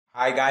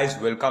Hi guys,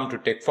 welcome to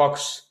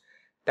TechFox.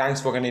 Thanks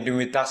for connecting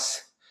with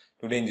us.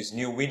 Today in this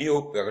new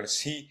video, we are going to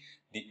see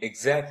the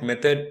exact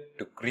method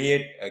to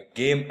create a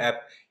game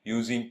app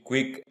using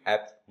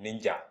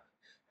quickappninja.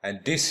 And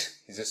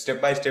this is a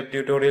step-by-step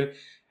tutorial.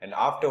 And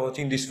after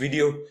watching this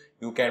video,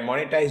 you can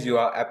monetize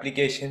your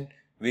application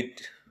with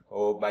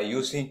or by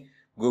using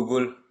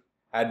Google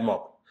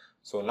AdMob.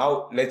 So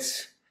now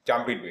let's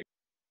jump into it.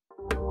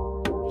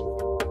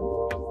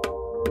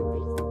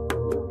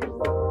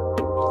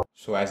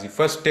 So as the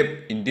first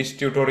step in this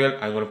tutorial,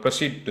 I'm going to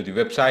proceed to the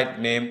website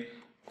named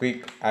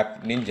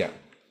quickappninja.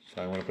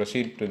 So I'm going to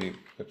proceed to the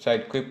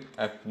website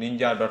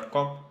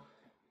quickappninja.com,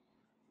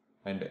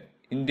 and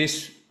in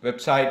this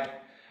website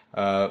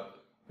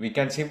we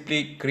can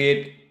simply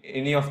create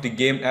any of the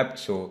game apps.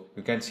 So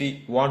you can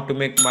see want to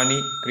make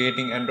money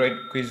creating Android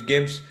quiz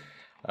games,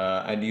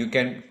 and you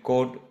can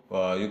code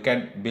you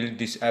can build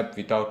this app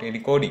without any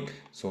coding.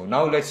 So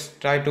now let's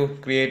try to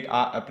create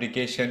our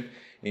application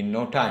in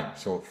no time.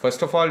 So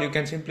first of all, you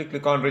can simply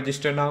click on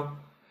register now,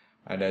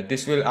 and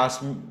this will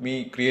ask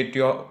me create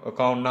your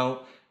account now.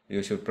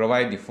 You should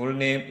provide the full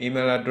name,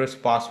 email address,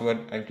 password,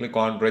 and click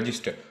on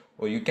register.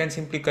 Or you can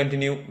simply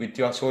continue with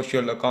your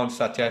social accounts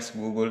such as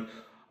Google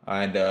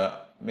and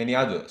many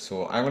others.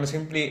 So I'm going to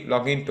simply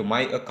log into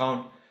my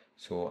account.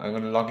 So I'm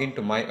going to log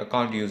into my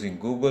account using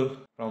Google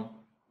Chrome,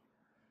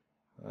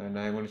 and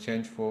I'm going to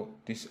change for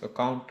this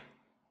account.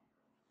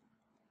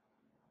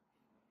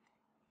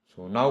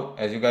 So now,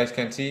 as you guys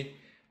can see,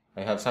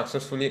 I have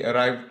successfully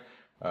arrived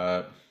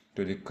to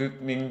the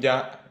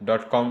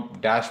quickappninja.com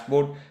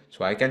dashboard.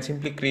 So I can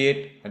simply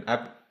create an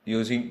app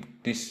using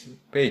this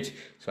page.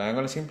 So I'm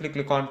going to simply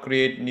click on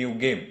create new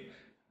game.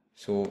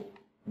 So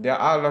there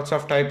are lots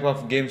of type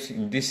of games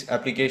in this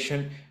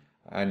application,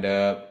 and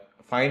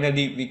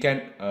finally we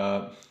can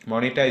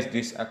monetize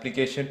this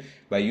application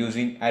by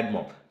using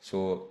AdMob.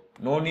 So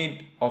no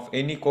need of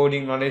any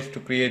coding knowledge to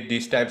create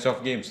these types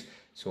of games.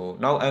 So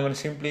now I'm going to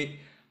simply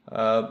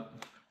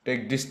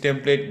take this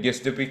template, guess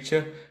the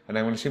picture, and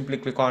I'm going to simply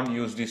click on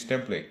use this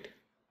template.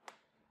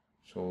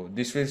 So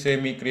this will say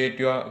me create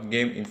your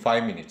game in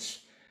 5 minutes.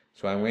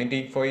 So I'm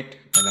waiting for it,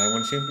 and I'm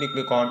going to simply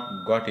click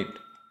on got it,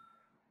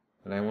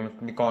 and I'm going to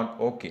click on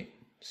OK.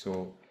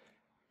 So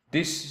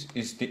this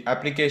is the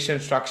application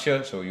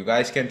structure. So you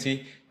guys can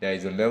see there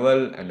is a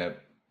level and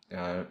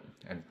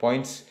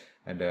points,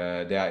 and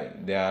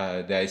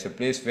there is a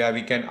place where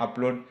we can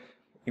upload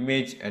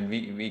image, and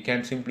we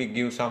can simply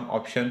give some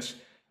options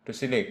to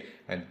select.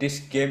 And this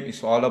game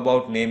is all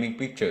about naming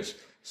pictures.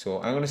 So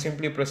I'm going to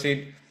simply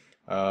proceed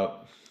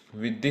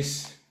with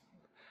this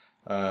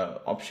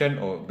option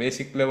or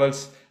basic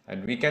levels,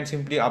 and we can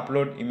simply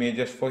upload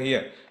images for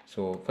here.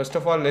 So first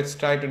of all, let's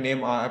try to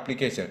name our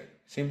application.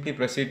 Simply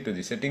proceed to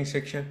the settings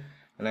section,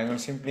 and I'm going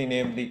to simply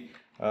name the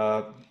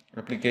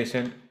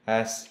application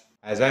as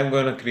I'm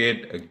going to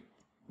create a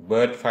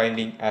bird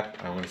finding app.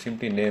 I'm going to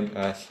simply name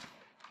as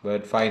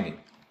bird finding,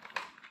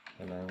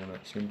 and I'm going to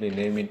simply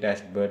name it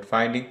as bird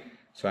finding.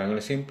 So I'm going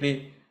to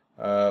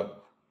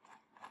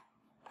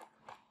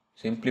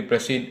simply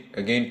proceed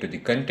again to the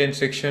content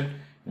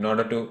section in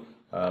order to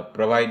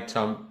provide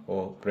some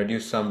or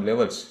produce some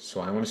levels.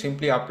 So I'm going to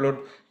simply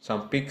upload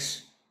some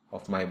pics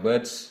of my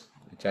birds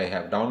which I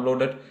have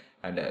downloaded,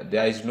 and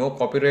there is no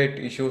copyright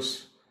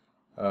issues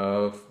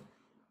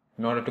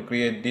in order to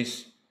create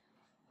these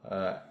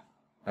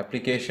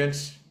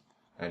applications,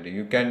 and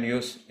you can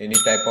use any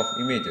type of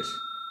images.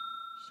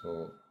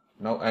 So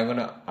now I'm going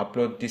to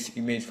upload this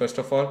image first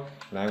of all,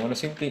 and I'm going to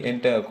simply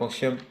enter a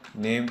question,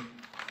 name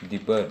the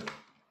bird,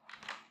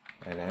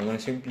 and I'm going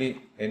to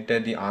simply enter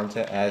the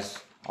answer as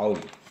owl.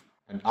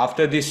 And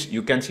after this,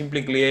 you can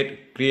simply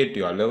create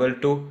your level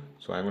 2.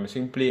 So I'm going to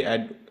simply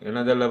add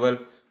another level.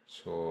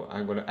 So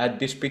I'm going to add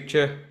this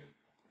picture,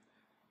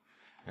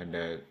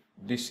 and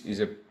this is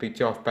a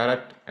picture of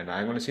parrot, and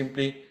I'm going to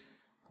simply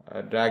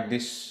drag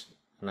this,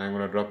 and I'm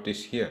going to drop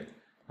this here,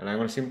 and I'm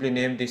going to simply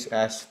name this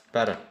as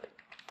parrot,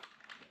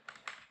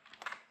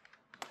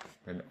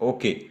 and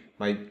okay,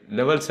 my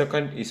level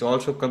 2nd is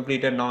also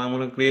completed. Now I'm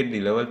going to create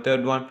the level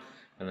 3rd one,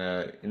 and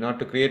in order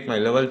to create my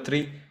level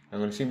 3, I'm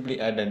going to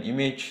simply add an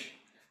image,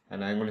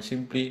 and I'm going to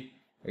simply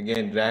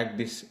again drag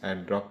this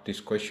and drop this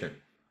question.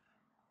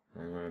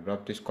 I'm going to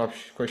drop this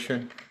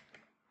question,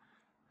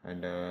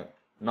 and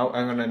now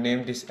I'm going to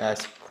name this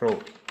as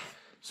crow.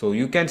 So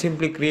you can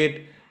simply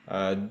create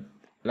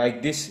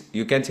like this.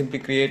 You can simply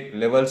create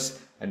levels,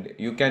 and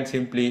you can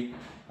simply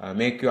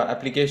make your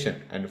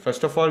application. And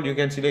first of all, you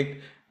can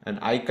select an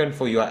icon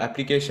for your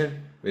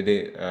application, with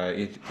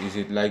is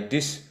it like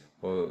this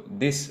or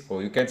this,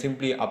 or you can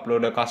simply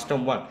upload a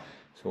custom one.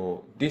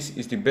 So this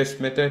is the best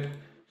method.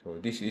 So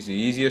this is the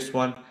easiest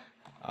one.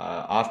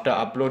 After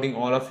uploading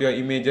all of your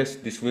images,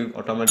 this will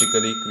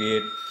automatically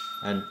create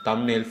a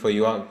thumbnail for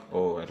your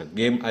or a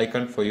game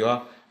icon for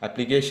your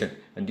application.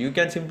 And you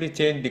can simply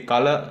change the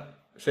color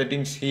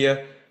settings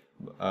here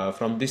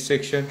from this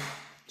section.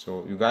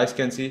 So you guys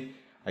can see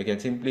I can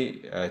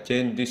simply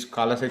change this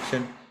color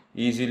section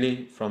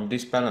easily from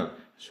this panel.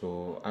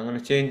 So I'm going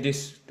to change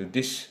this to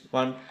this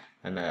one,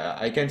 and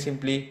I can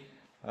simply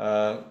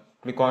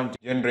click on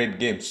generate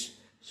games.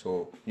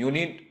 So you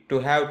need to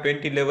have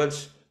 20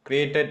 levels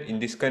created in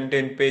this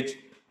content page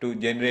to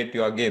generate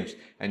your games,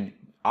 and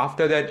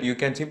after that you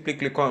can simply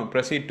click on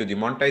proceed to the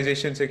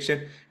monetization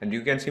section, and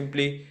you can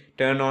simply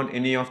turn on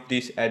any of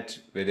these ads,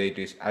 whether it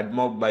is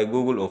AdMob by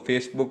Google or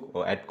Facebook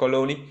or Ad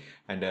Colony,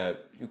 and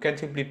you can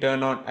simply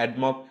turn on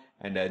AdMob,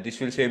 and this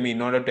will say me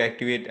in order to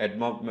activate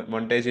AdMob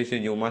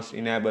monetization you must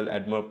enable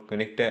AdMob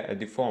connector at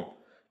the form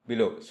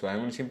below. So I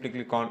will simply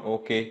click on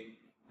OK,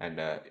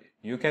 and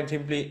you can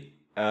simply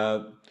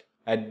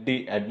add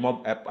the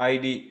AdMob app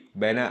ID,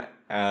 banner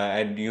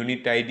ad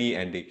unit ID,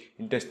 and the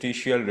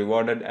interstitial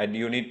rewarded ad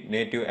unit,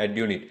 native ad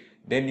unit.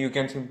 Then you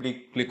can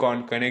simply click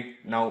on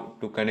connect now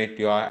to connect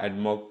your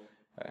AdMob,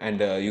 and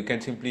you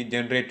can simply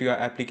generate your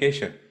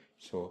application.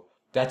 So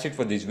that's it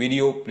for this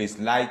video. Please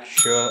like,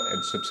 share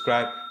and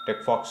subscribe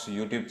TechFox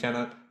YouTube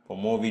channel for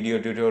more video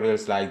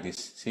tutorials like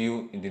this. See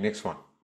you in the next one.